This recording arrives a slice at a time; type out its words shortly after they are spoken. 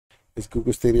Is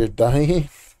Google Stadia dying?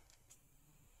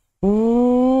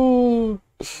 Oh,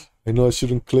 I know I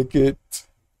shouldn't click it.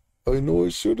 I know I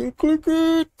shouldn't click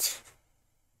it.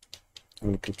 I'm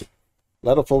gonna click it. A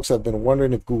lot of folks have been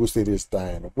wondering if Google Stadia is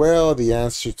dying. Well, the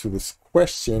answer to this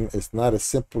question is not as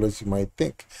simple as you might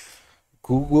think.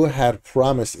 Google had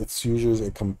promised its users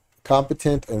a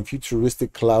competent and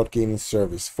futuristic cloud gaming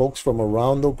service. Folks from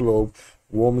around the globe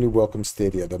warmly welcomed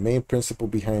Stadia. The main principle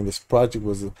behind this project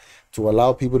was to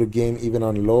allow people to game even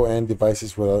on low-end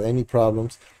devices without any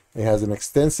problems. It has an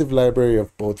extensive library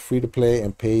of both free-to-play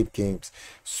and paid games.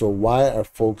 So why are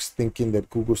folks thinking that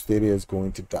Google Stadia is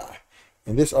going to die?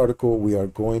 In this article, we are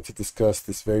going to discuss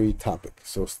this very topic.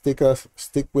 So stick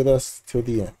with us till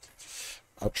the end.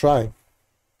 I'll try.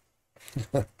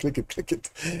 Click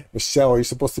it. Michelle, are you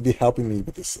supposed to be helping me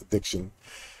with this addiction?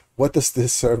 What does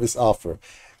this service offer?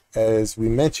 As we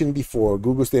mentioned before,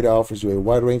 Google Stadia offers you a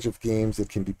wide range of games that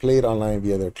can be played online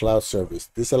via their cloud service.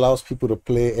 This allows people to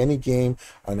play any game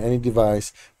on any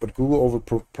device, but Google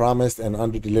overpromised and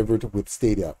underdelivered with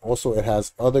Stadia. Also, it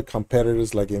has other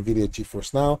competitors like NVIDIA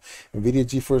GeForce Now.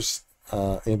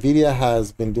 NVIDIA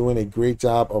has been doing a great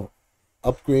job of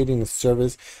upgrading the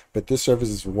service, but this service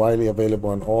is widely available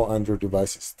on all Android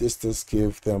devices. This does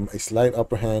give them a slight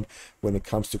upper hand when it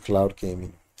comes to cloud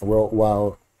gaming.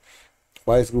 Well,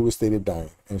 why is Google Stadia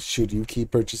dying? And should you keep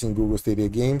purchasing Google Stadia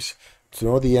games? To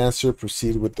know the answer,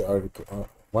 proceed with the article.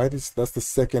 That's the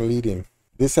second lead-in.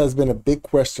 This has been a big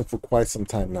question for quite some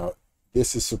time now.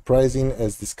 This is surprising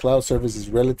as this cloud service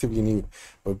is relatively new,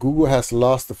 but Google has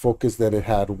lost the focus that it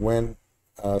had when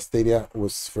Stadia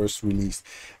was first released.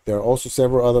 There are also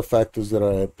several other factors that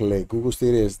are at play. Google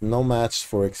Stadia is no match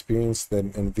for experience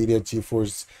that NVIDIA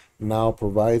GeForce Now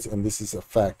provides, and this is a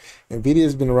fact. NVIDIA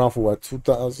has been around for what,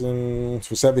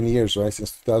 7 years, right?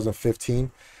 Since 2015.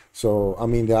 So I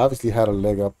mean, they obviously had a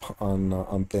leg up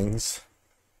on things.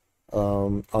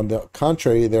 On the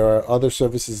contrary, there are other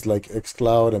services like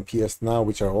xCloud and PS Now,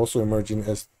 which are also emerging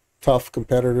as tough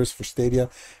competitors for Stadia,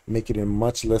 making it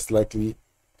much less likely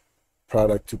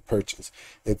product to purchase.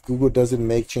 If Google doesn't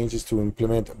make changes to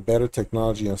implement better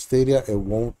technology on Stadia, it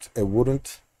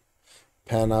wouldn't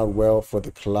pan out well for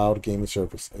the cloud gaming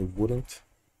service. It wouldn't.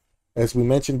 As we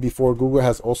mentioned before, Google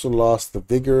has also lost the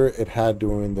vigor it had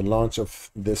during the launch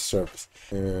of this service.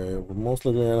 We're most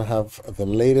likely going to have the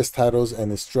latest titles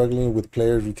and is struggling with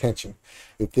player retention.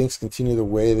 If things continue the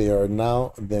way they are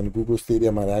now, then Google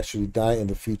Stadia might actually die in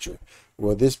the future.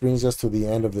 Well, this brings us to the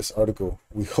end of this article.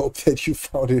 We hope that you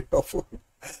found it helpful.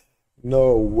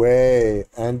 No way.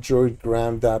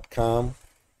 AndroidGram.com.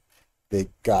 They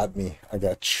got me. I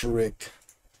got tricked.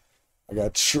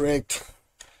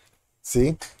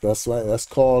 See, that's why that's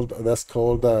called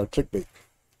clickbait.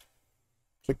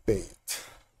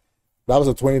 That was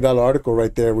a $20 article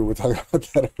right there. We were talking about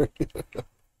that earlier.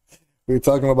 We were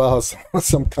talking about how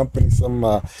some companies,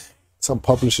 some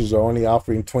publishers are only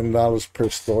offering $20 per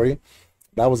story.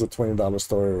 That was a $20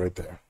 story right there.